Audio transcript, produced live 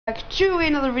Back to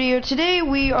another video. Today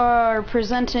we are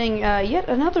presenting yet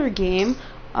another game,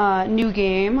 new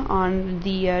game on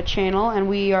the channel, and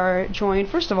we are joined,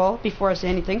 first of all, before I say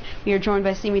anything, we are joined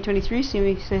by CME23.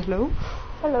 CME, say hello.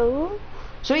 Hello.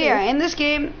 So yeah, in this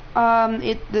game,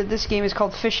 this game is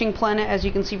called Fishing Planet, as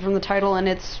you can see from the title, and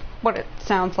it's what it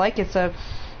sounds like. It's a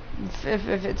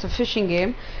it's a fishing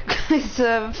game. It's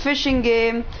a fishing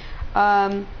game,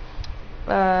 an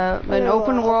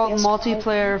open world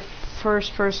multiplayer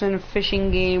first-person fishing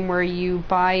game where you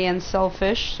buy and sell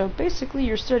fish. So basically,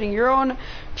 you're starting your own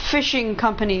fishing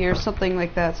company or something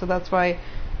like that. So that's why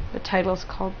the title is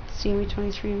called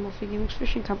CME23 and Wolfy Gaming's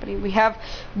Fishing Company. We have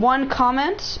one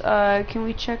comment. Can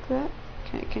we check that?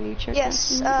 Can you check?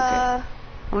 Yes. That? Okay.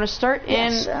 I'm gonna start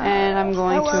yes, in, and I'm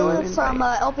going hello to. From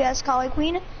LPS Collie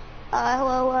Queen.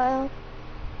 Hello,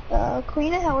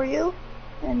 Queen. How are you?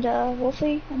 And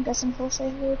Wolfy, I'm guessing he'll say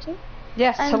hello too.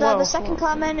 Yes, and, hello. The second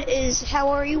comment is, how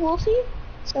are you, Wolfy?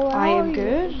 So I am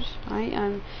good.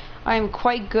 I am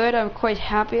quite good. I'm quite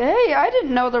happy. Hey, I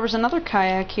didn't know there was another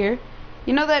kayak here.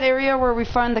 You know that area where we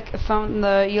found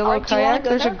the yellow kayak?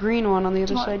 There's a green one on the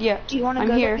other side. Yeah. Do you want to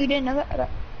go here. there? You didn't know that?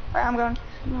 Alright, I'm going.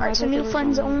 Alright, so new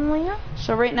friends only.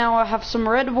 So right now I have some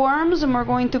red worms, and we're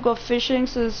going to go fishing.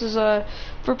 So this is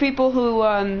for people who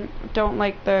don't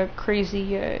like the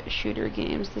crazy shooter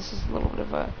games. This is a little bit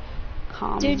of a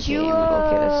calm game.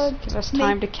 It'll give us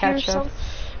time to catch up.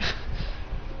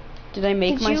 Did I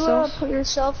make myself?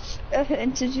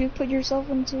 Did you put yourself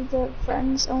into the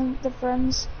friends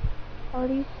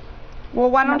party? Well,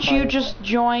 why don't you just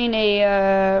join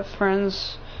a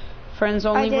friends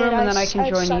only room, and then I can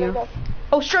join you.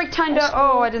 Oh, strike timed out.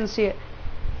 Oh, I didn't see it.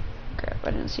 Crap,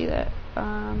 I didn't see that.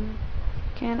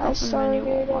 Can't open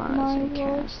menu and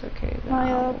cast. Okay, then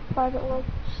my private world.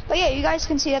 But yeah, you guys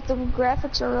can see that the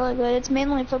graphics are really good. It's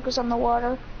mainly focused on the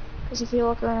water, because if you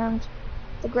look around,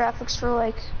 the graphics for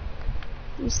like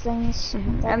these things.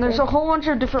 And there's a whole bunch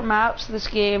of different maps. This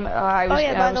game, I was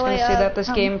going to say that this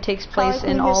game takes place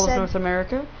in all of North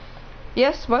America.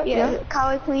 Yes, what? Yeah,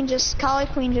 Collie Queen just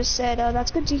said,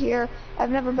 that's good to hear. I've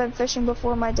never been fishing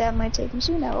before. My dad might take me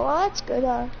soon. Well, that's good,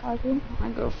 Collie Queen. I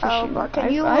go fishing.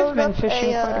 I've been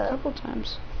fishing quite a couple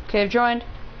times. Okay, I've joined.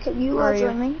 Can you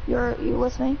join me? You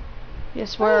with me?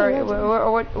 Yes, where are you?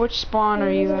 Which spawn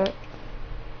are you at?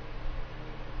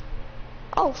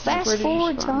 Oh, fast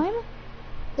forward time?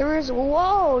 There is,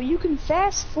 whoa, you can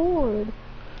fast forward.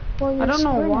 I don't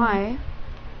know why,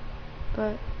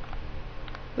 but...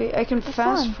 Wait, I can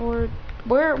fast forward.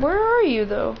 Where are you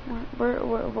though?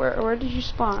 Where did you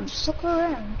spawn? Just look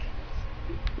around.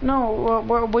 No,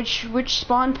 which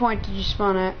spawn point did you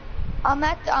spawn at? I'm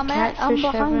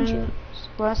behind you.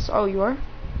 West. Oh, you are?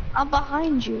 I'm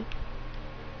behind you.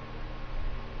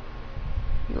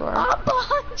 You are? I'm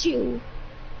behind you.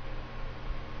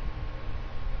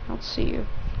 I don't see you.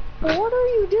 What are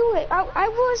you doing? I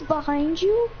was behind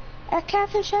you at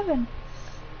Catfish Heaven.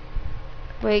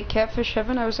 Wait, Catfish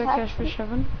Heaven? I was at Catfish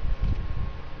Heaven?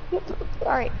 Yep.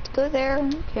 Alright, go there.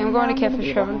 Okay, I'm going to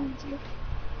Catfish Heaven.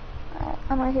 Alright,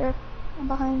 I'm right here. I'm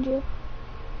behind you.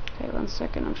 Okay, 1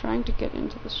 second. I'm trying to get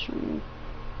into the stream.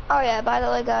 Oh yeah, by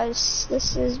the way guys,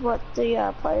 this is what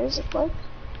the players look like.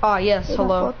 Oh yes,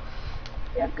 hello.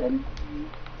 Yeah, good.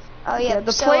 Oh yeah,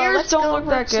 the players don't look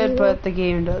that good, but the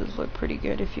game does look pretty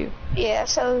good if you... Yeah,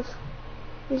 so...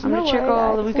 I'm gonna check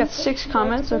all... We've got 6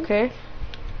 comments, okay.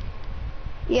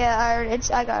 Yeah,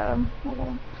 I got them.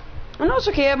 Oh no, it's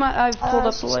okay. I've pulled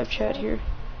up the live chat here.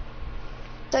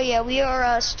 So yeah, we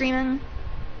are streaming.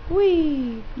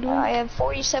 Whee! I have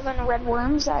 47 red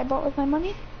worms that I bought with my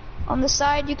money. On the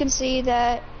side, you can see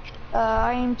that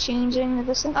I am changing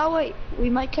this thing. Oh wait, we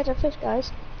might catch a fish,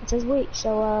 guys. It says wait,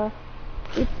 so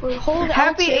we hold.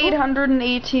 Happy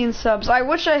 818 subs. I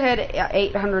wish I had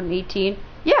 818.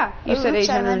 Yeah, you said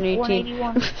 818.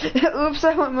 Oops,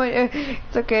 I went my.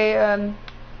 It's okay.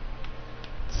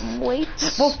 Wait.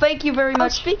 Well, thank you very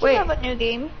much. Speaking of a new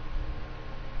game.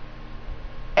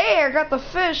 Hey, I got the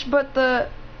fish, but the.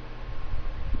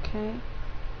 Okay.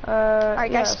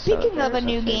 Alright, guys. Speaking of a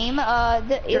new game,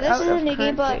 this is a new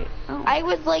game, but I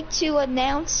would like to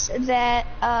announce that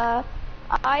I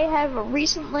have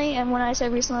recently, and when I say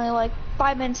recently, like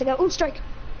 5 minutes ago. Ooh, strike.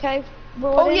 Okay.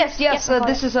 Oh yes.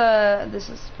 This is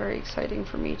very exciting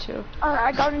for me too.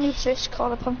 I got a new fish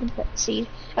called a pumpkin seed.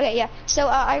 Okay, yeah. So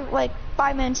I like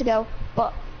 5 minutes ago,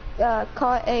 but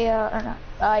caught a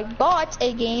I bought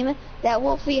a game that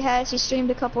Wolfy has. He streamed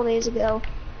a couple days ago,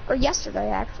 or yesterday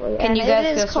actually. Can you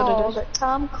guys guess what it is? It is called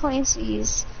Tom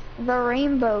Clancy's The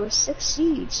Rainbow Six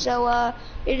Siege. So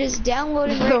it is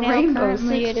downloading right now.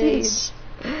 Currently it is.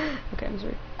 Okay, I'm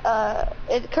sorry.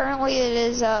 Currently it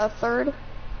is third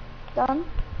done.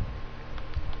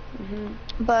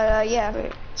 Mm-hmm. But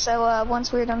yeah, so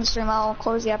once we're done the stream, I'll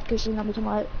close the application and we can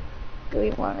let it go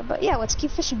even longer. But yeah, let's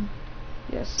keep fishing.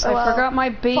 Yes, so, I forgot my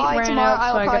bait ran tomorrow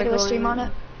out, so I gotta do go a stream on in.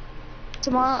 it.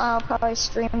 Tomorrow I'll probably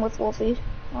stream with Wolfy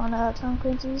on Tom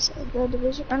Clancy's The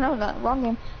Division. Oh no, not wrong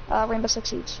game. Rainbow Six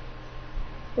Siege.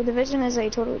 The Division is a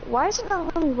totally. Why is it not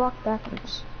letting me walk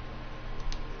backwards?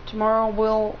 Tomorrow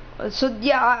we'll. So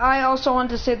yeah, I also wanted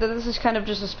to say that this is kind of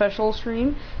just a special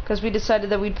stream because we decided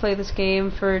that we'd play this game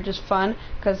for just fun.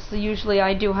 Because usually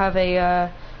I do have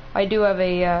a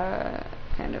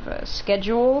kind of a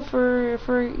schedule for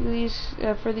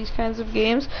these kinds of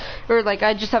games, or like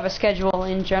I just have a schedule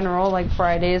in general. Like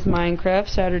Friday is Minecraft,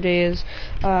 Saturday is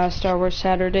Star Wars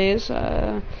Saturdays,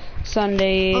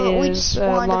 Sunday is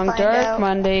Long Dark,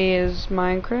 Monday is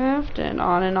Minecraft, and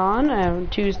on.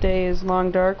 Tuesday is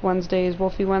Long Dark, Wednesday is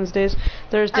Wolfy Wednesdays,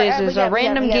 Thursdays is a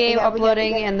random game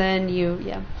uploading, and then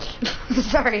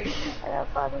sorry.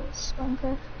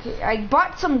 I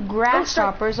bought some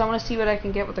grasshoppers. I want to see what I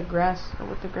can get with the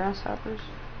grasshoppers.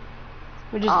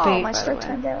 Which is bait, my by the strike way.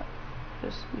 turned out.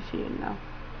 Just if you didn't know.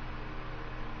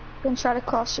 You can try to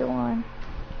cross your line.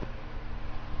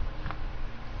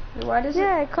 Why does it?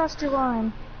 Yeah, I crossed your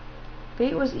line.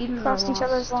 Bait was eaten. Crossed each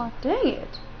other's line. Dang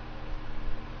it!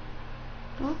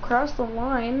 Don't cross the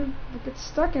line. It gets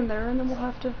stuck in there, and then we'll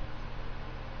have to.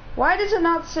 Why does it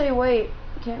not say wait?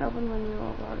 Can't open menu.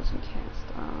 Why doesn't cast?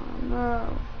 Oh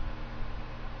no.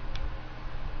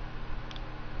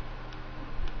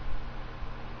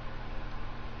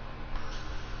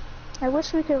 I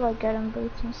wish we could like get him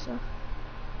boots and stuff.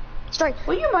 Strike.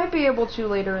 Well, you might be able to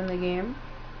later in the game.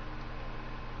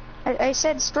 I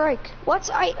said strike. What's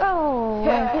I? Oh,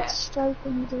 I hit strike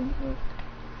and it didn't work.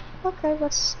 Okay,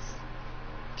 let's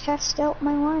cast out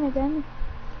my line again.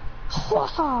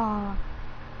 Waha!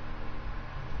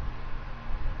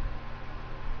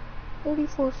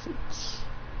 34 feet.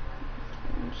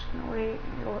 I'm just gonna wait.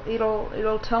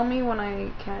 It'll tell me when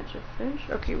I catch a fish.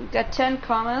 Okay, we've got 10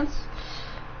 comments.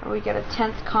 Or we get a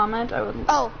 10th comment. I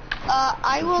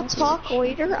will talk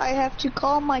later. I have to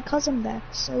call my cousin back,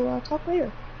 so talk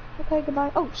later. Okay,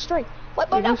 goodbye. Oh, strike. What?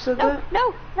 Who said that?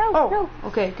 No.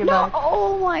 Okay, goodbye. No,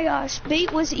 oh my gosh.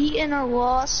 Bait was eaten or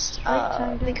lost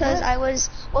because I was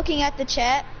looking at the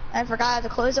chat and I forgot to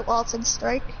close it while it said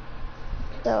strike.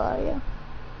 So, yeah.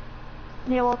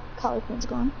 Yeah, well, Collie Queen's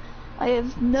gone. I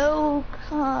have no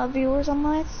viewers on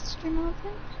my stream, I don't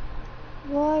think.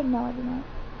 What? No, I do not.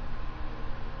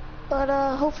 But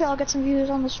hopefully I'll get some views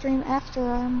on the stream after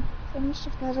I'm finished.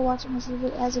 If you guys are watching this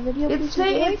as a video,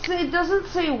 it doesn't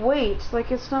say wait. Like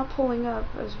it's not pulling up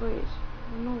as wait.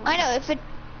 I know.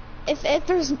 If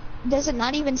there's, does it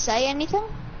not even say anything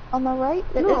on the right?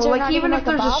 No, like even if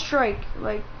there's a strike,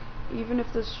 like even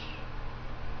if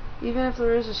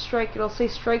there is a strike, it'll say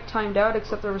strike timed out.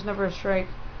 Except there was never a strike.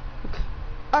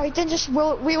 All right, then just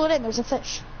reel it in. There's a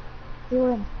fish. Reel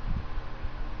it in.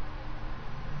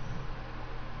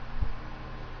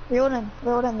 Reel it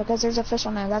in, because there's a fish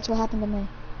on there. That's what happened to me.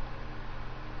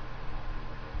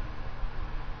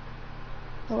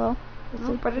 Hello?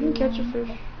 Nope, I didn't catch a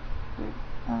fish.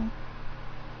 Oh.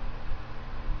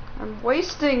 I'm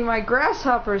wasting my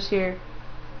grasshoppers here.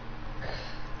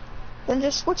 Then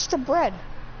just switch to bread.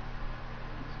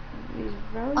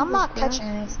 I'm not catching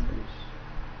anything.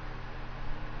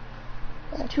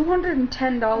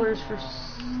 $210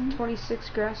 for 26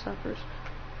 grasshoppers.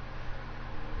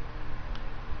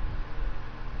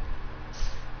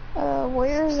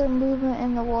 Where's the movement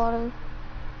in the water?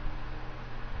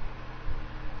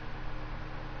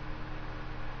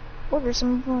 Oh, there's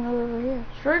some movement over here.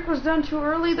 Strike was done too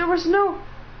early. There's no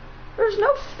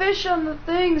fish on the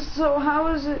thing, so how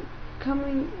is it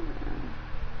coming?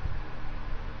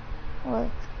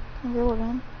 What? Reel it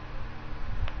in.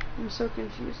 I'm so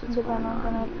confused. But then I'm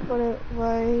gonna put it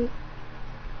right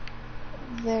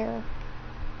there.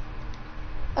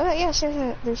 Okay, yes,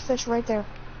 there's fish right there.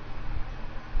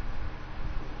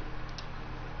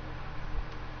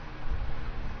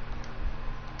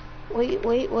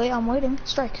 Wait, I'm waiting.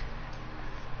 Strike.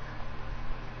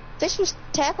 Fish was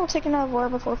tackle taken out of water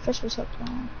before fish was hooked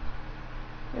on.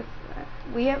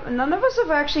 None of us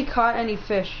have actually caught any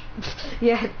fish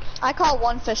yet. I caught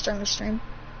one fish during the stream.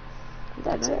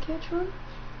 That's it. Did I catch one?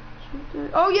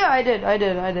 Oh yeah, I did.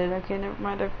 Okay, never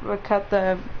mind. I cut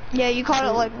the. Yeah, you caught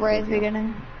it like right at the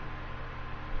beginning.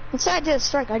 Instead I did a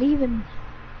strike. I didn't even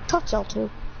touch L2.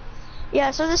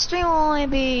 Yeah, so this stream will only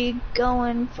be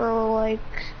going for like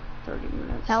 30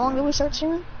 minutes. How long did we start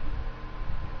streaming?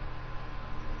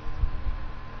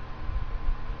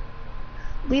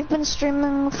 We've been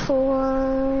streaming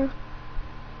for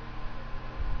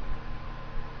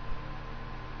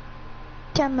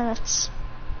 10 minutes.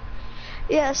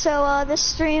 Yeah, so this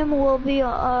stream will be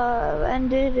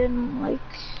ended in like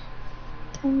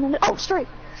 10 minutes. Oh, straight.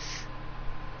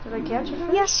 Did I catch a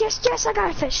fish? Yes, I got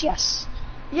a fish, yes.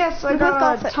 Yes, I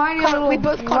got a tiny little we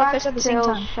both caught a fish at the same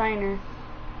black-tailed time. shiner.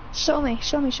 Show me.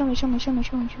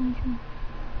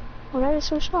 Oh, that is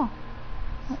so small.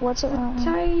 What's it?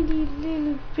 Tiny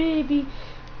little baby.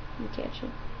 You catch it.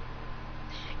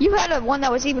 You had one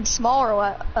that was even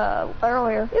smaller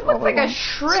earlier. It looked like a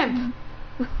shrimp.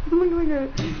 It looked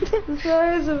like the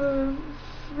size of a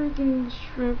freaking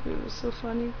shrimp. It was so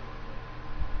funny.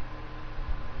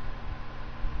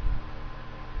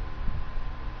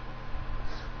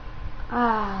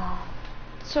 Ah,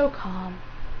 so calm.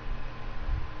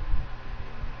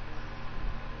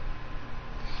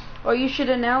 Oh, you should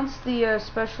announce the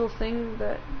special thing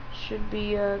that should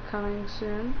be coming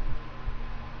soon.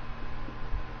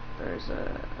 There's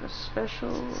a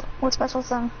special... What special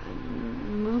thing?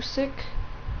 Music.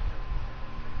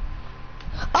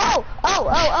 I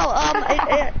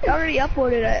already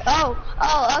uploaded it.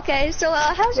 Okay. So,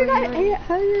 how's your day going?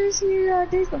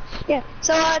 Yeah.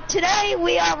 So, today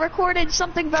we recorded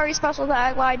something very special that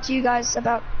I lied to you guys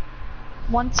about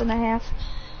once and a half.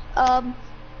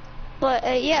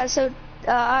 Yeah. So,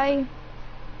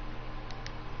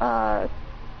 oh,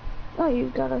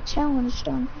 you got a challenge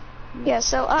done. Yeah.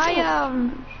 So I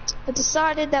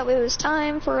decided that it was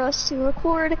time for us to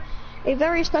record a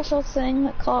very special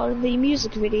thing called the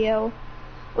music video.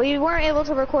 We weren't able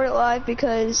to record it live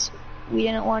because we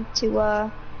didn't want to,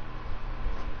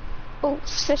 oh,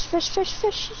 fish,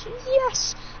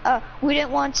 yes! We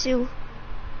didn't want to,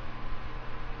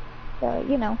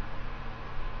 you know,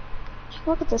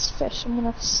 look at this fish, I'm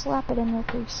gonna slap it in your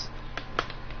face.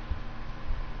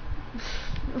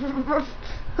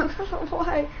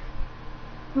 Why?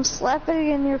 I'm slapping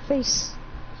it in your face.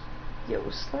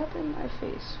 Yo, slap in my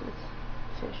face with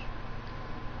fish.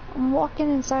 I'm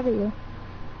walking inside of you.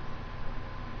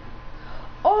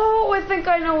 Oh, I think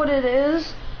I know what it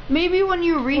is. Maybe when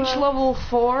you reach What? level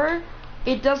 4,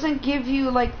 it doesn't give you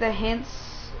like the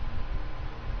hints.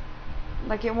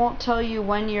 Like it won't tell you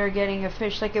when you're getting a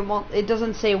fish. Like it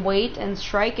doesn't say wait and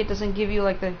strike. It doesn't give you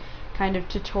like the kind of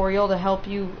tutorial to help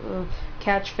you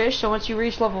catch fish. So once you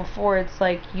reach level 4, it's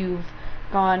like you've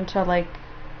gone to like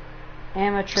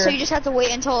amateur. So you just have to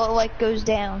wait until it like goes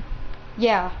down.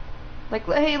 Yeah. Like,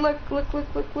 hey, look, I got a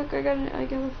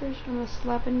fish. I'm gonna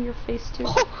slap it in your face too.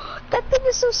 Oh, that thing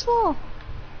is so small.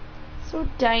 So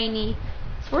tiny.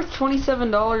 It's worth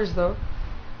 $27 though.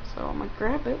 So I'm gonna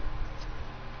grab it.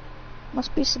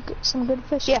 Must be some good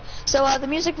fish. Yeah. So the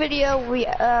music video we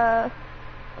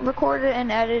recorded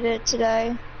and edited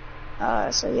today.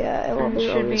 So yeah, it will be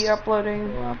should released. be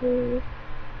uploading.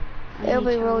 It'll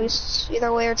be released either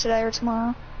later today or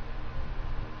tomorrow.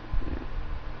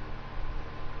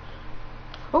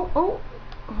 Oh!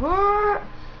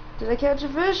 Did I catch a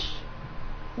fish?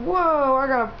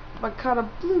 Whoa! I caught a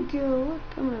bluegill. Look,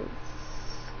 I'm gonna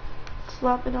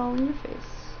slap it all in your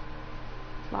face.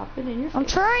 Slap it in your face. I'm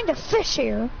trying to fish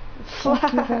here.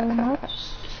 Thank you very much.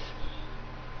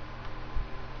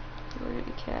 We're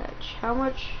gonna catch. How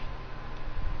much?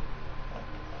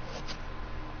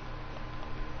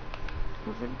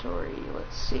 Inventory.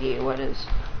 Let's see. What is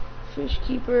Fish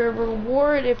Keeper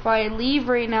reward? If I leave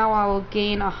right now, I will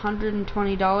gain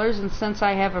 $120. And since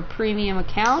I have a premium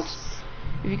account,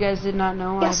 if you guys did not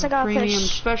know, yes, I have a premium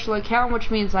fish. special account,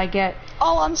 which means I get.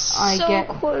 Oh, I'm so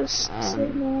close.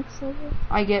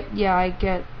 I get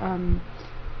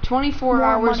 24 more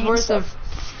hours worth of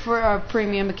for a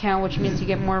premium account, which means you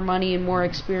get more money and more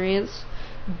experience.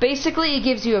 Basically, it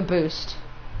gives you a boost.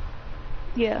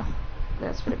 Yeah.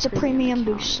 That's what it's a premium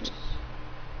account boost. is.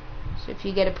 So if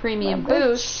you get a premium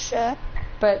boost,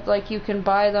 but like you can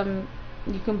buy them,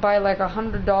 you can buy like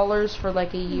 $100 for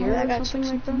like a year or something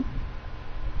like that.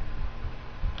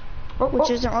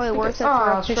 Which isn't really worth it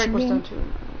for a fishing game.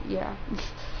 Yeah.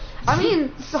 I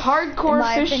mean, it's hardcore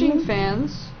fishing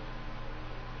fans.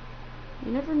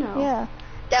 You never know. Yeah.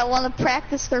 That want to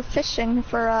practice their fishing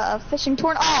for a fishing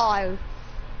tournament. Oh,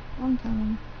 one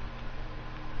time.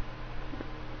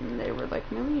 And they were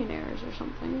like millionaires or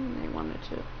something, and they wanted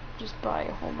to just buy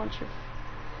a whole bunch of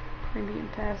premium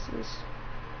passes.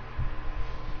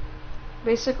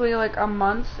 Basically, like a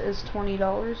month is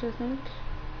 $20, I think.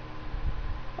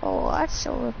 Oh, that's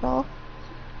so rip-off.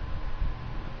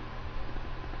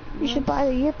 You should buy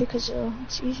the year because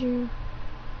it's easier.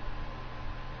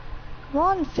 Come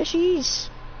on, fishies.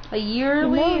 A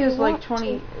yearly is like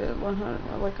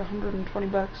 120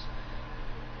 bucks.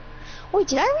 Wait,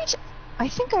 did I reach? I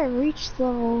think I reached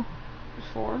level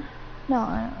 4. No,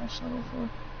 I don't reach level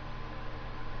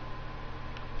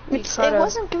We It caught a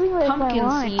wasn't giving me my pumpkin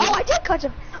line. seed. Oh, I did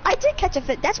catch a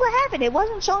fish. That's what happened. It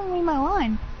wasn't showing me my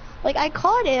line. Like I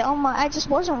caught it on my. I just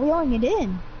wasn't reeling it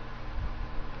in.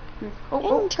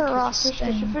 Oh, Interesting.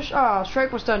 Catch a fish. Oh,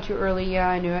 strike was done too early. Yeah,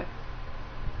 I knew it.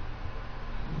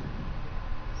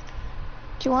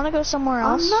 Do you want to go somewhere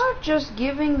else? I'm not just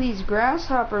giving these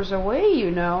grasshoppers away,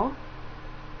 you know.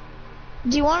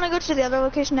 Do you want to go to the other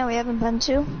location that we haven't been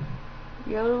to?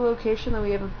 The other location that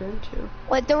we haven't been to.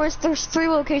 Like there's 3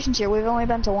 locations here. We've only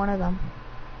been to one of them.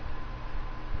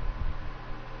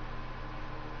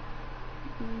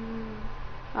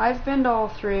 I've been to all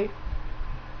 3.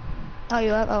 Oh,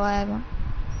 you have? Oh, I haven't.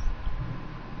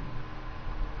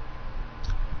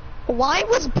 Line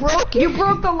was broken. You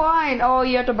broke the line. Oh,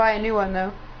 you have to buy a new one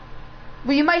though.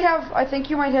 Well, you might have. I think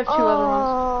you might have 2 other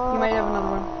ones. You might have another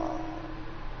one.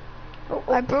 Oh.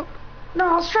 I broke.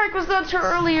 No, strike was done too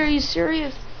early. Are you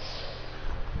serious?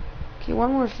 Okay,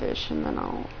 one more fish, and then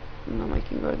we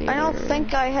can go to the other I don't area.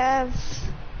 think I have.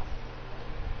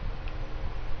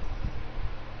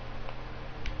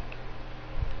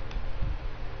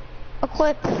 A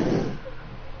clip.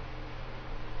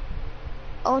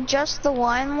 Oh, just the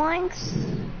line length?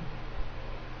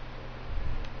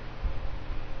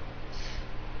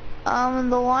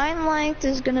 The line length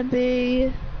is gonna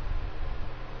be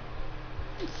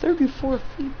 34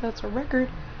 feet. That's a record.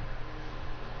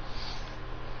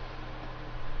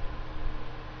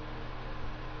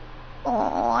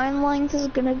 line length is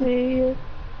gonna be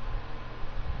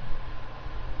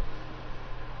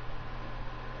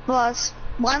plus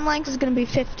line length is gonna be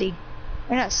 50,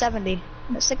 or not 70,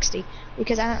 no 60,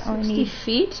 because I don't really need 60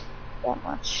 feet. that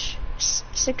much.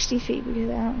 60 feet because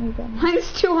I don't need that much.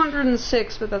 Mine's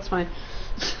 206, but that's fine.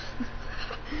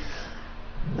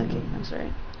 Okay, I'm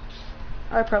sorry.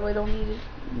 I probably don't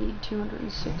need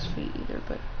 206 feet either,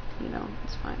 but you know,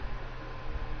 it's fine.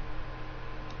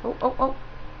 Oh.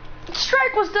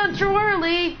 Strike was done too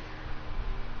early!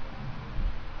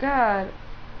 God.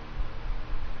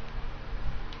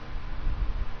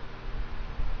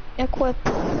 Equip.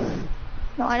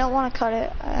 No, I don't want to cut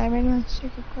it. I made a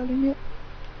mistake of cutting it.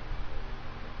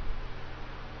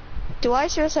 Do I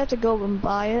seriously have to go and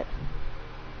buy it?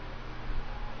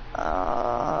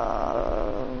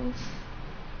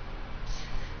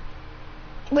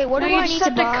 Wait, what do I need to buy? You just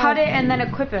have to cut it and then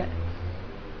equip it.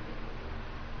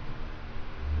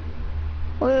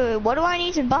 Wait, what do I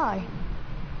need to buy?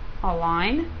 A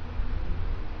line?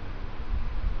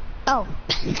 Oh.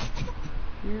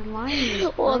 Your line is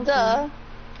Well, broken, duh.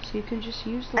 so you can just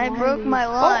use the I line. broke my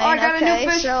line. Oh, I got a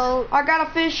new fish. So I got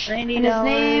a fish, and his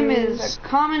name is a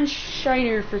common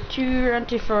shiner for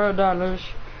 $24.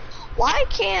 Why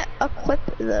can't equip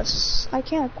this? I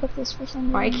can't equip this for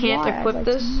some reason. Why can't equip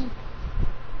this?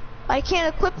 I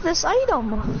can't equip this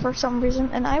item for some reason,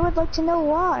 and I would like to know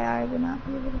why I would not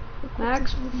be able to equip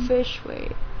Max this item. fish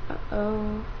weight.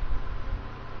 Uh-oh.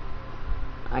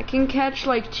 I can catch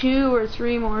like 2 or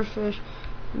 3 more fish,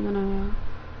 and then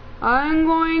I'm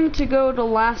going to go to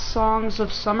Last Songs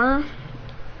of Summer.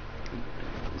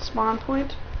 Spawn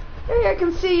point. Hey, I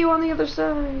can see you on the other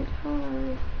side.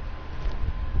 Hi.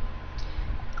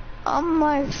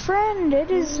 My friend,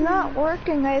 it is not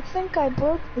working. I think I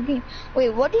broke the game. Wait,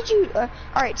 what did you...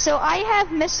 Alright, so I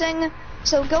have missing...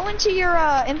 So go into your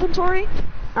inventory.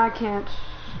 I can't.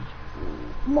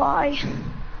 Why?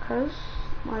 Because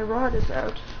my rod is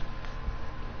out.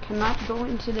 Cannot go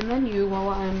into the menu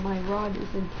while my rod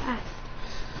is in fast.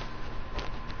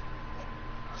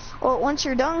 Well, once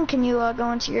you're done, can you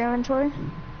go into your inventory?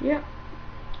 Yeah.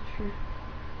 Sure.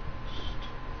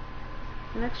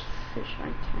 The next fish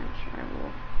I catch, I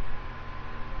will.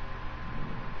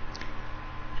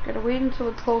 Just gotta wait until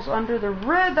it pulls under the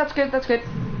red. That's good, that's good.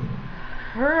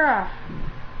 Hurrah!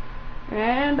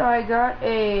 And I got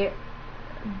a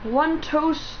blunt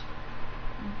nose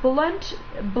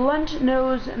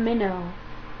minnow.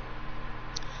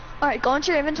 Alright, go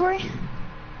into your inventory.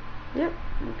 Yep,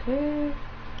 okay.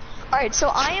 Alright, so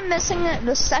I am missing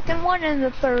the second one and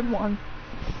the third one.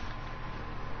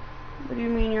 What do you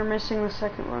mean you're missing the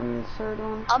second one and the third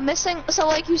one? I'm missing, so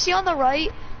like you see on the right,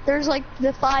 there's like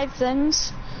the 5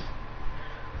 things.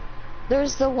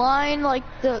 There's the line, like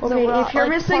the Okay, rod, if you're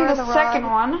like missing part the of the second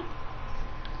rod. one,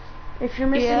 if you're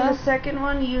missing Yeah. the second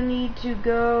one, you need to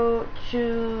go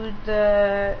to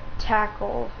the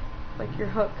tackle, like your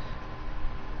hook.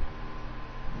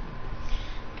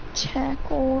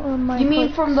 Tackle on my You mean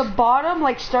hook. from the bottom,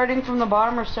 like starting from the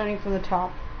bottom, or starting from the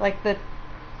top? Like the...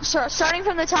 So starting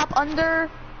from the top, under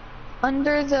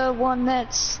the one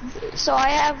that's, so I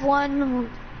have one,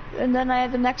 and then I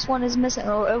have the next one is missing.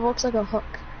 Oh, it looks like a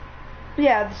hook.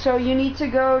 Yeah, so you need to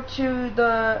go to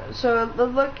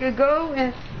go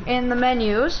in the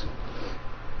menus,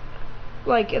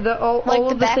 like all Like of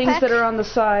the the things that backpack? are on the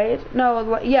side.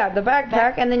 No, yeah, the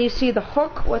backpack, and then you see the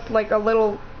hook with like a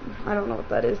little, I don't know what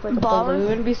that is, like a Bar?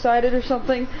 balloon beside it or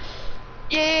something.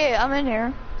 Yeah, I'm in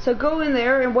here. So go in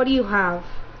there, and what do you have?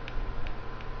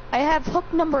 I have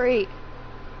hook number 8.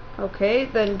 Okay,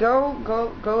 then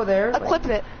go there. Equip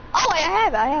it. Oh, I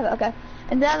have it, okay.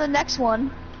 And then the next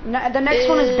one. The next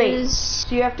one is bait.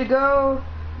 So you have to go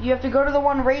to the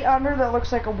one right under that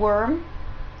looks like a worm.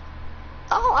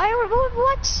 Oh,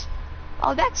 what?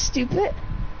 Oh, that's stupid.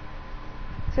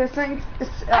 So I think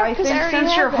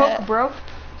since your hook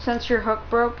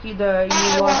broke, you I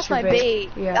lost your my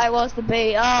bait. Yeah. I lost the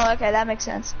bait. Oh, okay, that makes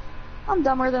sense. I'm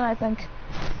dumber than I think.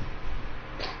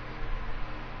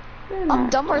 I'm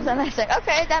dumber than I think.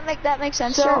 Okay, that makes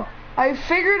sense. So Sure. I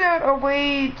figured out a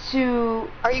way to.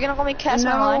 Are you gonna let me cast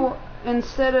my line?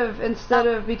 instead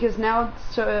of because now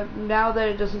that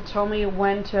it doesn't tell me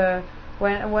when to.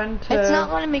 It's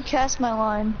not letting me cast my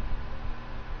line.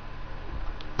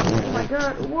 Oh my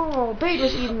god! Whoa! Bait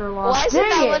was eating her lost. Why is it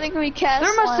not letting me cast?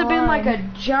 There must have been line? like a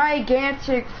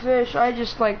gigantic fish. I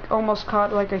just like almost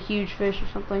caught like a huge fish or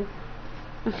something.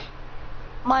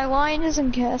 My line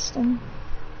isn't casting.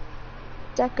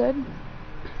 Is that good?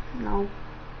 No.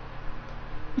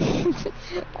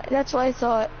 That's what I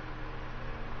thought.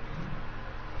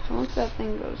 So once that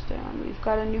thing goes down, we've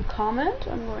got a new comment.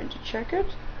 I'm going to check it.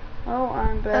 Oh,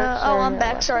 I'm back. I'm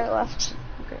back. Sorry, I left.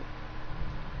 Okay.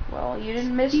 Well, you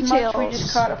didn't miss Details. much. We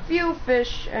just caught a few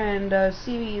fish, and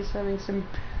CB is having some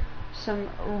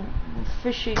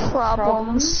fishing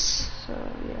problems. So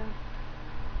yeah,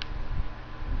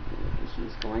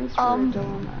 he's going through a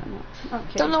dilemma. No.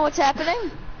 Okay. Don't know what's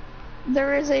happening.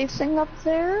 There is a thing up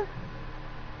there.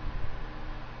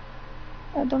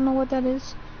 I don't know what that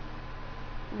is.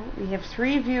 Well, we have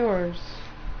 3 viewers.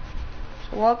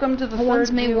 So welcome to the third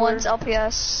One's me, viewer. one's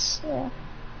LPS. Yeah.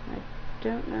 I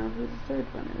don't know who the third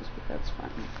one is, but that's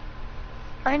fine.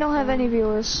 I don't have any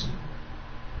viewers.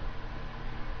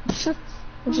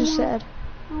 Which is sad.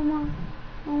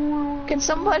 Can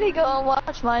somebody go and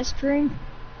watch my stream?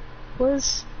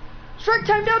 Please. Strike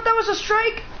timed out. That was a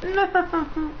strike.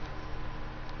 No.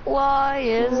 Why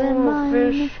isn't mine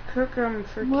fish? Cook 'em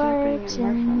for keeping in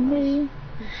marshmallows.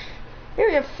 Here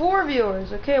we have 4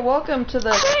 viewers. Okay, welcome to the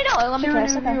I know. Let me 2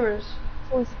 guess. new Okay. viewers.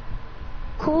 4th.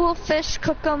 Cool fish,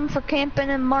 cook 'em for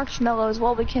camping and marshmallows.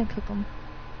 Well, we can't cook 'em.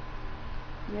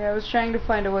 Yeah, I was trying to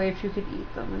find a way if you could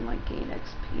eat them and like gain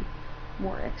XP,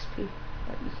 more XP,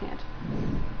 but you can't.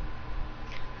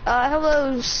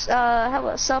 Hello,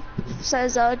 sup,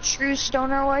 says, true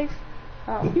stoner wife.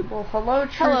 Oh, well, hello,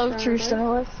 true Hello, stoner true wife. stoner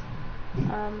wife.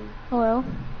 Hello.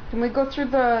 Can we go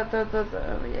through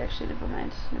actually, never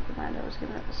mind. I was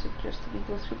gonna suggest that we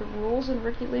go through the rules and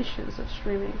regulations of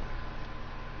streaming.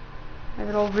 I have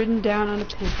it all written down on a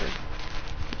paper,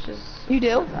 which is... You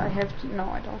do? I have to... No,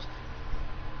 I don't.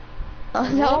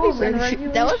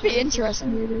 That would be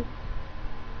interesting.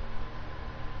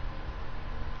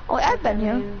 Oh, I've been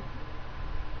here.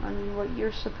 I mean, what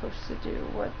you're supposed to do,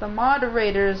 what the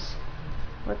moderators'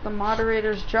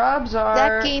 jobs are.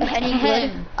 That game any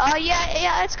good?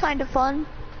 Yeah, it's kind of fun.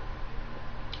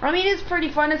 I mean, it's pretty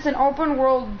fun. It's an open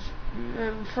world,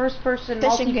 first-person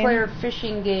multiplayer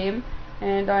fishing game,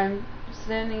 and I'm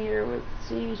standing here with.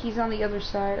 See, he's on the other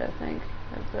side, I think,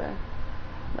 of the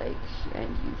lake, and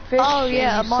you fish. Oh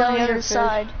yeah, and you I'm on sell the your other fish.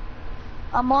 side.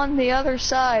 I'm on the other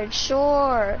side.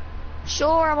 Sure,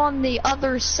 I'm on the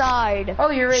other side.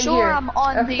 Oh, you're right here. Sure, I'm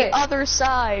on the other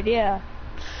side. Yeah.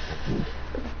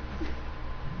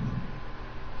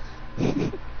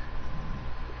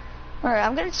 Alright,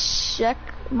 I'm gonna check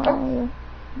my...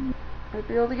 Might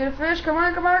be able to get a fish. Come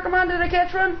on. Did I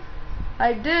catch one?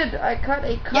 I did. I caught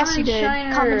a common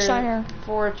shiner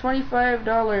for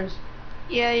 $25.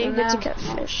 Yeah, you get to catch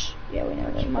fish. Yeah, we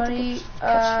know that. Money.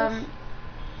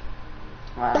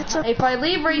 That's if I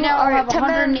leave right now, I'll have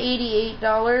 $188.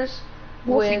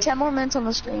 Wolfy, 10 more minutes on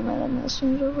the stream, and then the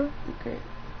stream's over. Okay.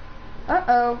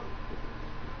 Uh-oh.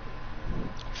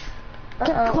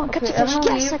 Come on, catch a fish.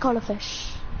 Yes, I caught a fish.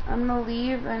 I'm gonna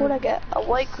leave and what'd I get? A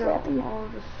white crab. all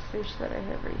of the fish that I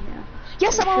have right here.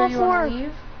 Yes, I'm all for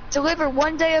leave? Deliver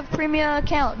 1 day of premium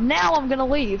account. Now I'm gonna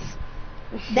leave.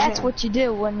 That's what you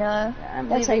do when that's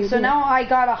leaving. how you so do now I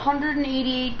got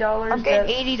 $188. I'm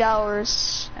getting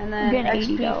 $80. And then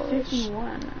XP $80.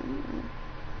 51.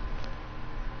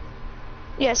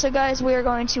 Yeah, so guys, we are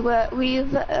going to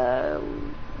leave.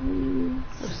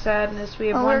 Sadness. We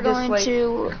have one we're dislike. going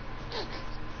to.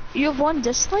 You have 1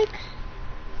 dislike?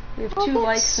 We have 2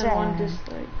 likes and 1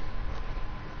 dislike.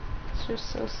 It's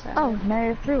just so sad. Oh,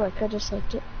 now through it. I just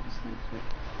liked it.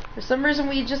 For some reason,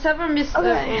 we just have a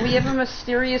we have a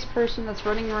mysterious person that's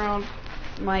running around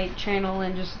my channel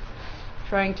and just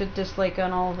trying to dislike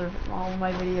on all of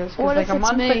my videos. What like if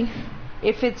it's me?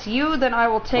 If it's you, then I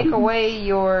will take away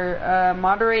your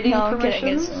moderating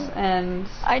permissions. And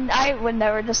I would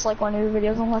never dislike one of your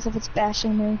videos unless if it's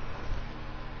bashing me.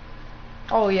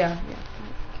 Oh yeah.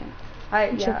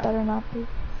 Okay. It better not be.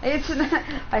 It's not,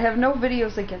 I have no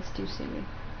videos against you, CME.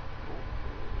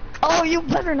 Oh, you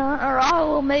better not, or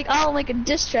I'll make a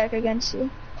diss track against you.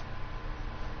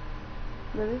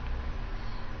 Really?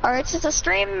 Alright, since the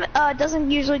stream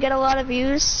doesn't usually get a lot of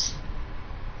views,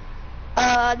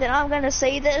 then I'm gonna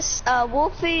say this.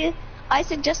 Wolfy, I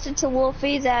suggested to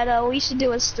Wolfy that we should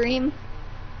do a stream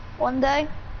one day.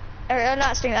 Or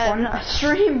not stream,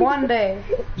 stream one day.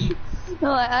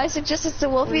 No, I suggested to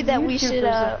Wolfy that we should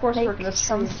make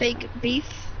some fake beef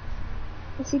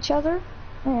with each other.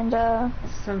 And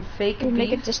some fake beef?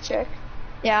 Make a diss track.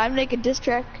 Yeah, I'd make a diss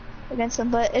track against them,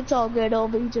 but it's all good. It'll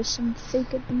be just some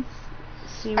fake beef.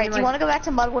 Alright, do you want to go back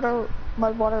to Mudwater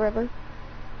River?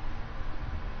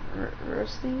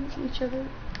 Roasting each other?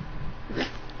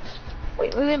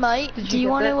 Wait, we might. Do you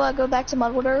want to go back to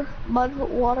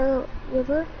Mudwater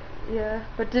River? Yeah,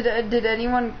 but did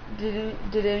anyone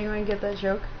get that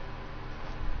joke?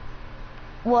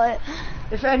 What?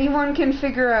 If anyone can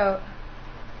figure out.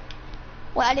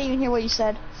 Well, I didn't even hear what you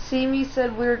said. CME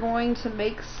said we're going to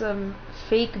make some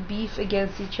fake beef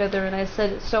against each other, and I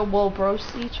said, so we'll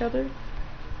roast each other?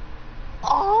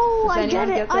 Oh, I get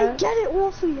it. I get it,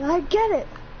 Wolfy. I get it.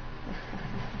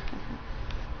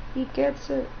 He gets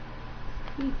it.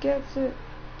 He gets it.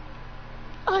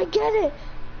 I get it.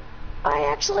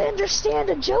 I actually understand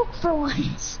a joke for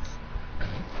once.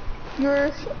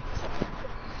 Alright,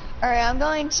 I'm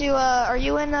going to, are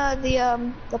you in,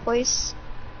 the place?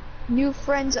 New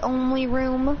friends only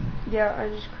room? Yeah, I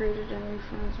just created a new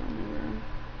friends only room.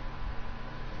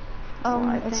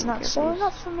 It's not showing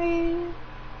up for me.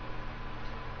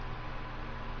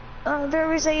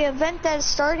 There is a event that is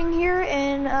starting here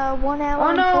in 1 hour.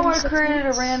 Oh no, I created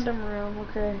minutes. a random room.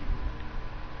 Okay.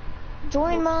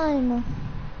 Join mine.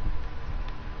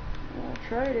 Well,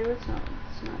 try to. It's not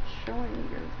showing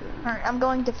your room. Alright, I'm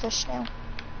going to fish now.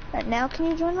 Alright, now can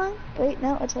you join mine? Wait,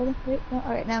 no, it's holding. Wait, no.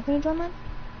 Alright, now can you join mine?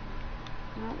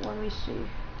 No, let me see.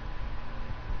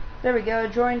 There we go.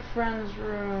 Join friends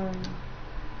room.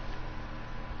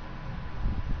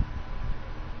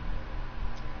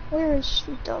 Where is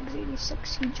Street Dogs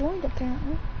 86? He joined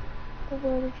apparently. But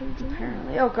where did he join?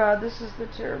 Apparently. Oh god, this is the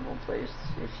terrible place.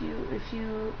 If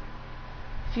you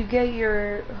get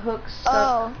your hook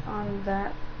stuck on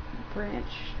that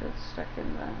branch that's stuck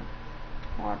in the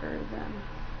water, then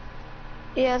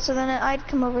yeah. So then I'd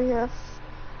come over here.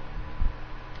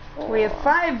 We have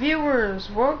 5 viewers.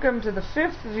 Welcome to the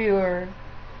 5th viewer.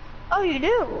 Oh, you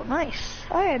do? Nice.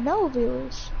 I had no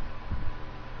viewers.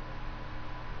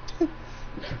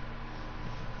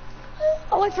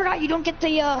 Oh, I forgot you don't get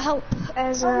the help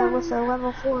as with the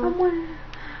level 4.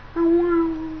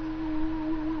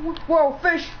 Whoa,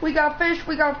 fish! We got fish!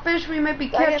 We got fish! We might be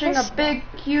catching a big,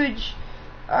 huge,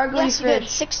 ugly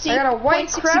fish. I got a white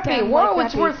crappie. Whoa,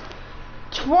 it's worth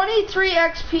 23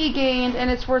 XP gained, and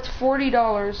it's worth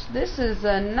 $40. This is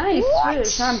a nice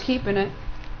fish. I'm keeping it.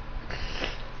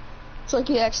 It's like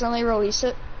you accidentally release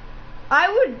it. I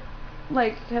would,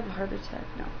 like, have a heart attack.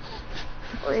 No.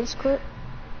 Rage quit.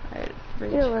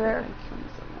 Rage over there.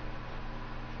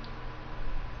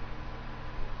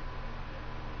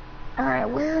 Alright,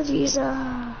 where are these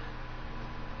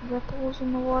ripples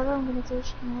in the water? I'm gonna do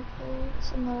some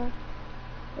ripples in the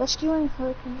rescuing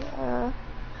hurricane.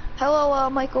 Hello,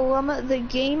 Michael. The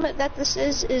game that this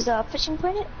is Fishing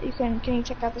Planet. Can you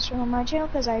check out this one on my channel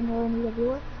because I really need a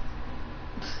viewer.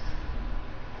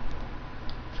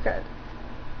 Good.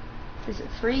 Is it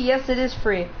free? Yes, it is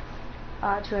free.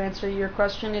 To answer your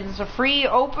question, it is a free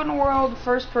open world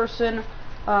first person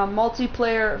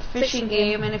multiplayer fishing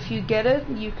game, and if you get it,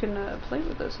 you can play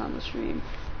with us on the stream.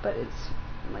 But it's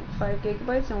like 5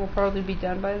 gigabytes, and we'll probably be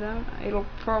done by then.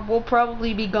 We'll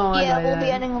probably be gone. Yeah, by we'll then.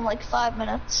 be ending in like 5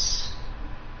 minutes.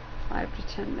 5 to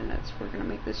 10 minutes. We're gonna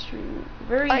make this stream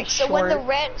very short.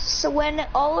 So when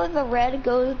all of the red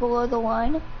goes below the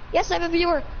line. Yes, I have a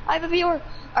viewer.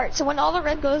 Alright, so when all the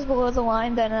red goes below the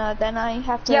line, then I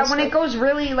have to. Yeah, when it goes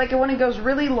really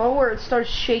low or it starts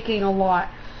shaking a lot,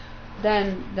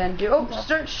 then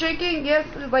start shaking. Yes,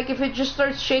 like if it just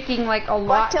starts shaking like a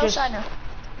lot. Blacktail Shiner.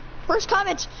 First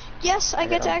comment. Yes, I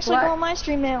get to actually go on my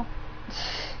stream now.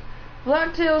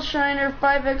 Blacktail Shiner,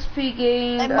 5 XP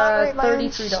gained,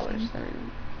 $33.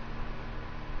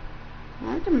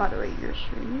 I like to moderate your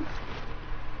stream.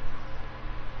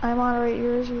 I moderate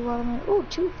yours, you moderate. Ooh,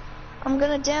 2. I'm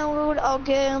gonna download. I'll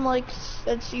get in like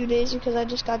a few days because I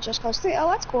just got Just Cause 3. Oh,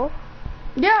 that's cool.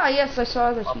 Yeah, yes, I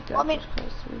saw that you got Just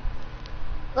Cause 3.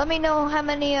 Let me know how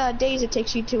many days it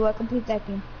takes you to complete that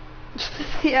game.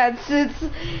 Yeah,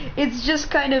 it's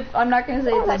just kind of, I'm not gonna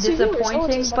say it's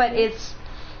disappointing, but it's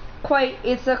quite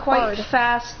hard.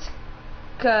 fast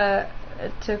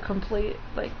to complete.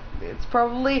 Like, it's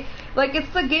probably like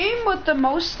it's the game with the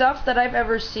most stuff that I've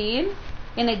ever seen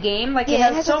in a game. Like, it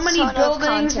has so many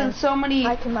buildings and so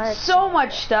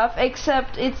much stuff,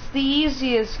 except it's the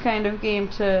easiest kind of game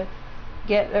to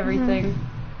get everything.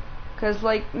 Because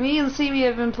like me and CME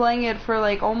have been playing it for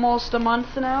like almost a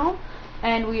month now,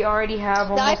 and we already have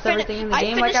almost everything in the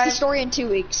game. I finished the story in 2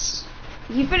 weeks.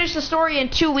 He finished the story in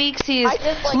 2 weeks. He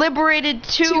has liberated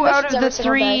 2 out of the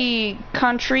 3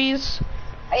 countries.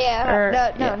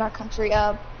 Yeah, no, not country.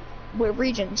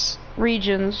 Regions.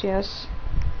 Regions, yes.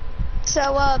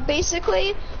 So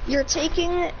basically, you're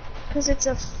taking, because it's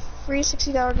a free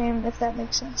 $60 game, if that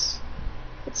makes sense.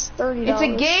 It's $30. It's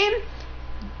a game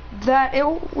that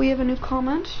we have a new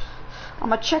comment. I'm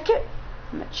gonna check it.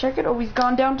 Oh, we've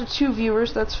gone down to 2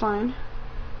 viewers. That's fine.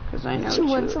 Because I know 2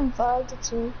 went from 5 to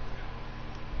 2.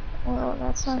 Well,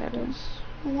 that's not good.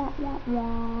 Wah, wah,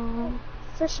 wah.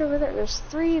 Fish over there. There's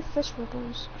 3 fish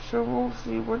ripples. So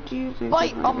Wolfy, what do you think?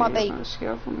 Bite on my bait. On a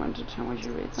scale from 1 to 10, would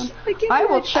you rate them? I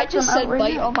will check them out. I just said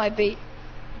bite on my bait.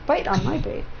 Bite on my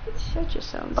bait. That just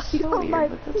sounds so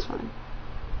weird, but that's fine.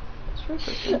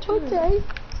 It's okay.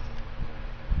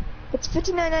 It's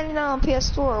 $59.99 on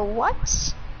PS4.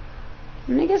 What?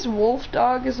 I mean, I guess Wolf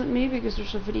Dog isn't me because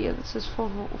there's a video that says for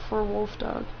Wolf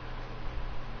Dog.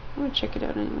 I'm gonna check it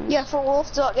out anyways. Yeah, for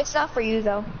Wolf Dog. It's not for you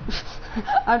though.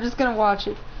 I'm just gonna watch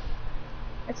it.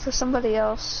 It's for somebody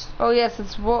else. Oh yes,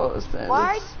 it's Wolf.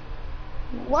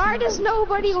 Why does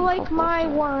nobody like my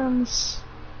worms?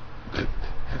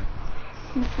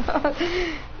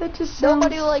 That just sounds...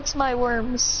 Nobody likes my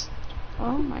worms.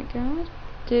 Oh my god.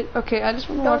 Okay, I just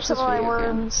want to watch this video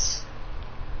worms. Again.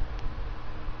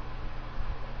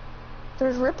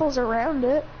 There's ripples around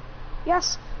it.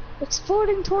 Yes, it's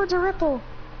floating towards a ripple.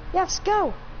 Yes,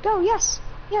 go, yes.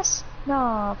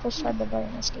 No, fish tried to bite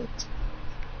and escaped.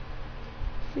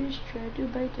 Fish tried to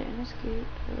bite and escape.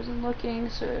 I wasn't looking,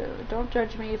 so don't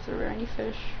judge me if there were any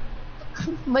fish.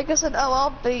 Like I said, oh,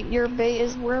 I'll bait. Your bait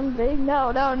is worm bait.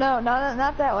 No, not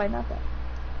that way, not that.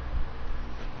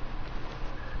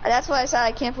 That's why I said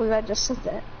I can't believe I just said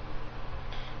that.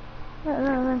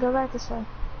 No, go back this way.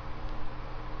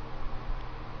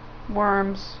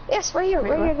 Worms. Yes, right here,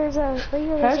 there's a, right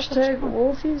here. Hashtag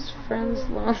Wolfy's friends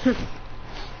long.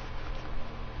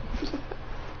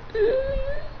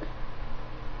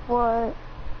 What?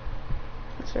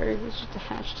 Sorry, this is just a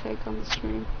hashtag on the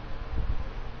screen.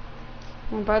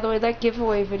 And by the way, that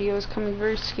giveaway video is coming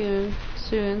very soon,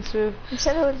 so... You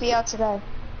said it would be out today.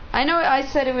 I know I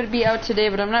said it would be out today,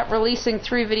 but I'm not releasing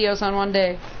 3 videos on one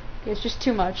day. It's just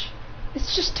too much.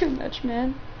 It's just too much,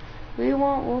 man. We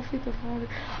want Wolfy the Vlogger.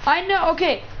 I know,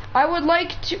 okay. I would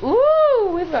like to...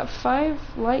 Ooh! We've got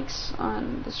 5 likes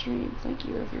on the stream. Thank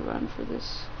you, everyone, for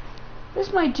this.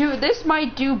 This might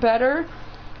do better.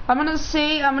 I'm gonna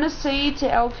say to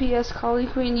LPS Collie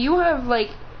Queen, you have,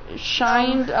 like,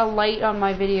 shined a light on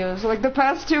my videos. Like, the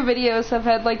past 2 videos have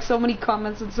had, like, so many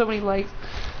comments and so many likes.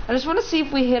 I just want to see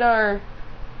if we hit our...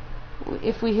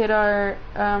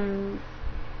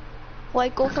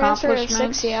 Like, goal for answer is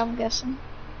 6, yeah, I'm guessing.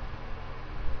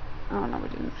 Oh, no, we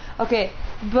didn't. Okay,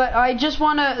 but I just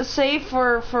want to say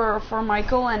for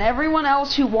Michael and everyone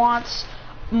else who wants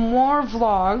more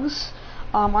vlogs,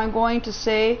 I'm going to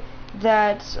say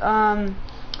that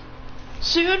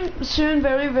soon,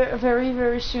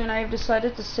 very soon, I have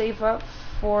decided to save up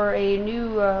for a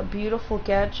new beautiful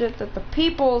gadget that the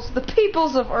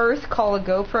peoples of Earth call a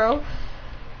GoPro.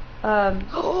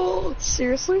 Oh,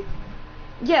 seriously?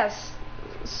 Yes,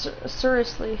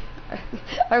 seriously.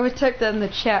 I would type that in the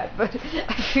chat, but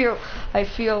I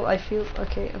feel.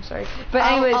 Okay, I'm sorry. But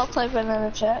anyways, I'll type it in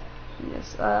the chat.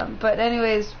 Yes. But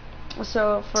anyways,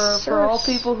 so for all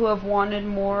people who have wanted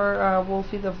more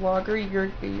Wolfy the Vlogger,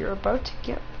 you're about to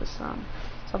get this. So I'm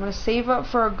gonna save up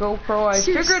for a GoPro. I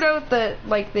figured out that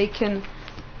like they can,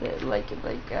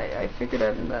 I figured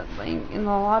out that in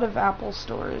a lot of Apple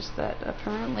stores that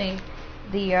apparently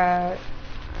the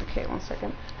okay, one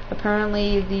second.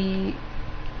 Apparently the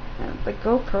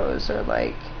GoPros are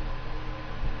like...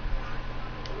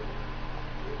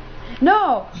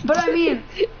 No! But I mean...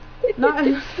 not...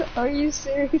 Are you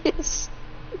serious?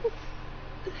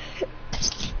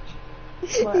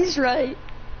 What? He's right.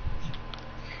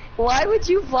 Why would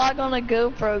you vlog on a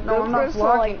GoPro? No, I'm not GoPro's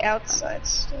for like vlogging. outside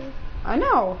stuff. I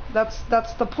know. That's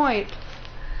the point.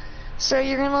 So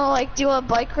you're gonna like do a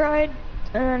bike ride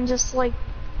and just like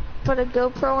put a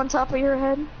GoPro on top of your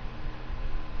head?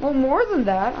 Well, more than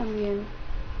that. I mean,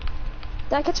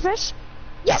 Did I catch a fish?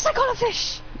 Yes, I caught a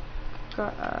fish.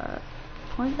 got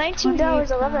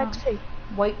 $19, 11 XP.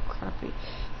 White crappie.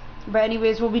 But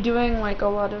anyways, we'll be doing like a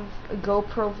lot of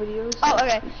GoPro videos. Oh,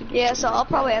 okay. Yeah, so I'll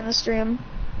probably end the stream.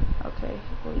 Okay,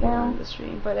 we'll end the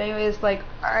stream. But anyways, like,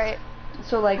 all right.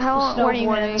 so like What are you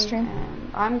gonna end the snowboarding, stream?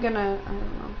 and I'm gonna, I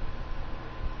don't know,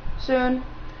 soon.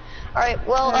 All right.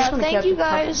 Well, I just wanna thank catch you a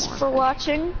couple guys more for fish.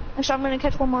 watching. Actually, I'm gonna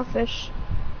catch one more fish,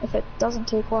 if it doesn't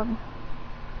take long.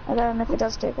 And then if it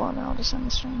does take long, then I'll just end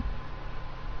the stream.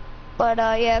 But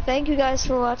yeah, thank you guys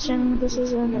for watching. This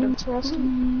is an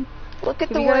interesting. Look at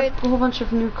the We got way. a whole bunch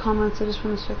of new comments. I just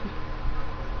want to check.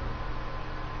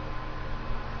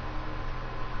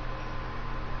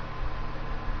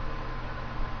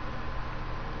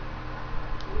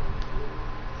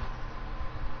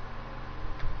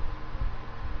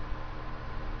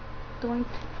 Doink.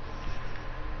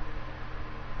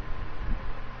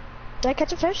 Did I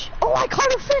catch a fish? Oh, I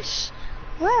caught a fish!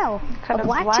 Wow, a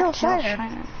black-tailed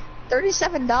shiner.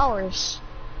 $37.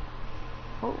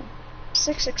 Oh.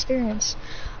 6 experience.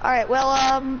 All right. Well,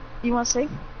 you want to see?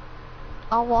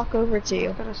 I'll walk over to you.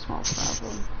 I've got a small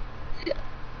problem.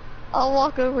 I'll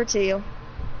walk over to you.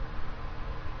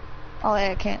 Oh,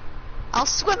 yeah, I can't. I'll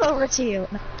swim over to you.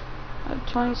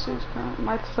 26 pounds.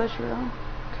 My pleasure.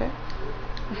 Okay.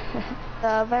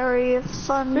 Very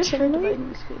fun Fish to for meet.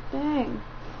 Titans. Dang.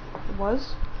 It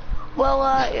was? Well,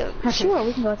 sure,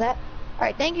 we can go with that.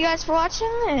 Alright, thank you guys for watching,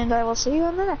 and I will see you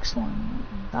in the next one.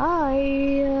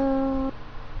 Bye.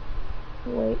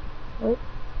 Wait.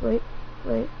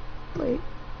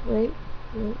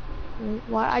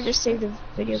 Why? I just saved a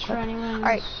video Just for clip. anyone's-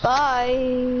 Alright,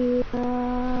 bye.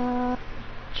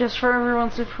 Just for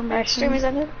everyone's information. Alright, stream is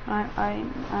ended.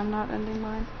 I'm not ending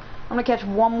mine. I'm gonna catch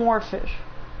one more fish.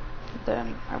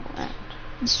 Then I will end.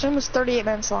 The stream was 38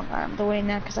 minutes long. I'm deleting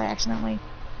that because I accidentally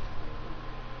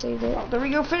saved it. Oh, there we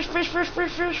go. Fish.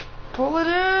 Pull it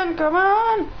in. Come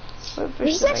on. What fish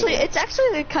It's did I actually, get? it's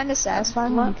actually kind of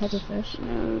satisfying when you catch a fish.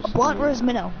 Snooze. A blunt rose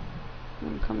minnow.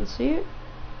 Come and see it.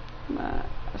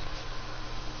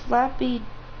 Flappy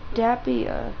dappy.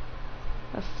 A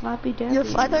flappy dappy.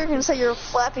 I thought you were gonna say you're a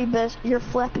flappy fish. You're a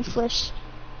flappy fish.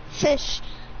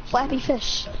 Flappy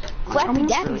fish. Flappy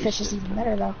dappy fish is even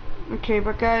better though. Okay,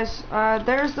 but guys,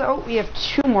 there's the. Oh, we have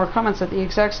 2 more comments at the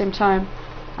exact same time.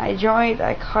 I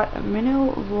caught a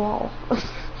minnow roll.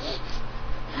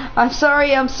 I'm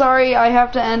sorry. I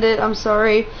have to end it. I'm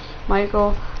sorry,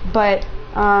 Michael. But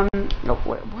oh,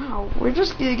 wow, we're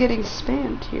just getting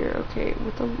spammed here. Okay,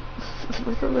 with the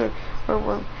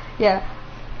yeah.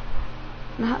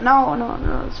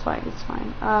 No, it's fine.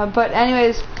 But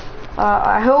anyways,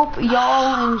 I hope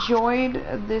y'all enjoyed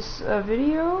this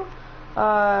video.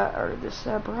 Or this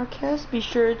broadcast. Be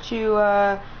sure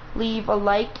to leave a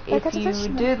like if you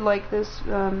did like this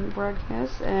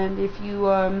broadcast, and if you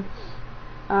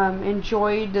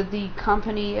enjoyed the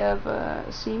company of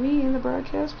CME in the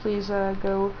broadcast, please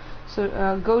go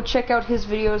check out his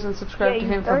videos and subscribe to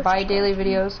him for bi-daily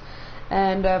videos,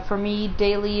 and for me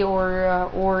daily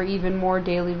or even more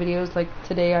daily videos. Like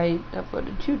today I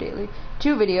uploaded 2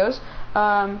 videos.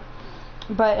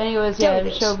 But anyways, yeah,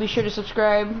 so be sure to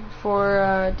subscribe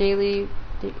for daily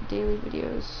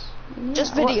videos. Yeah,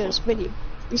 Just videos,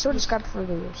 Be sure to subscribe for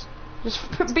videos. Just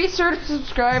be sure to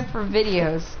subscribe for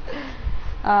videos.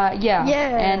 Yeah.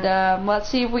 And let's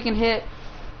see if we can hit.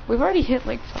 We've already hit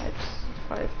like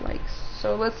 5 likes.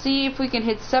 So let's see if we can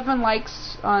hit 7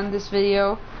 likes on this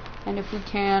video. And if we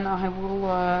can, I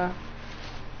will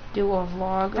do a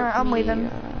vlog of me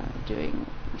doing.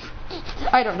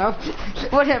 I don't know.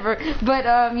 Whatever. But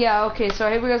yeah, okay, so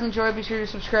I hope you guys enjoyed. Be sure to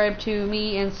subscribe to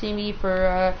me and see me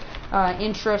for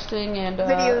interesting and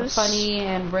funny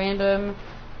and random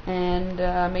and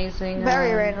amazing.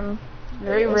 Very random.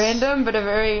 Very random, but a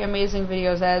very amazing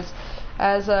videos,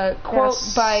 as a quote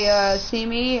by see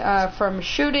me from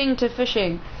shooting to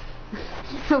fishing.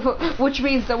 Which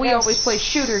means that we always play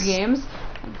shooter games.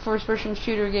 First-person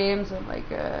shooter games and like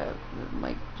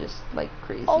just like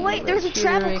crazy. Oh wait, there's a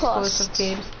travel cost.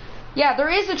 Games. Yeah, there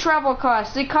is a travel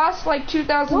cost. It costs like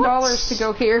 $2,000 to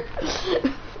go here.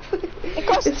 It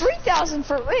costs $3,000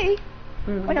 for me.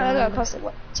 Wait, no, that cost like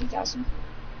what? $2,000.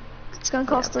 It's gonna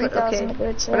cost $3,000.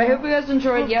 Okay. But I hope you guys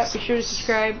enjoyed. Yeah, be sure to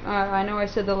subscribe. I know I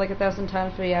said that like 1,000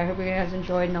 times, but yeah, I hope you guys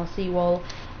enjoyed, and I'll see you all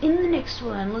in the next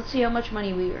one. Let's see how much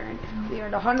money we earned. We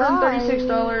earned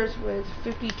 $136 with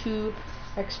 52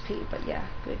 XP. But yeah,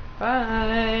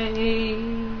 goodbye.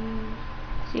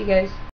 See you guys.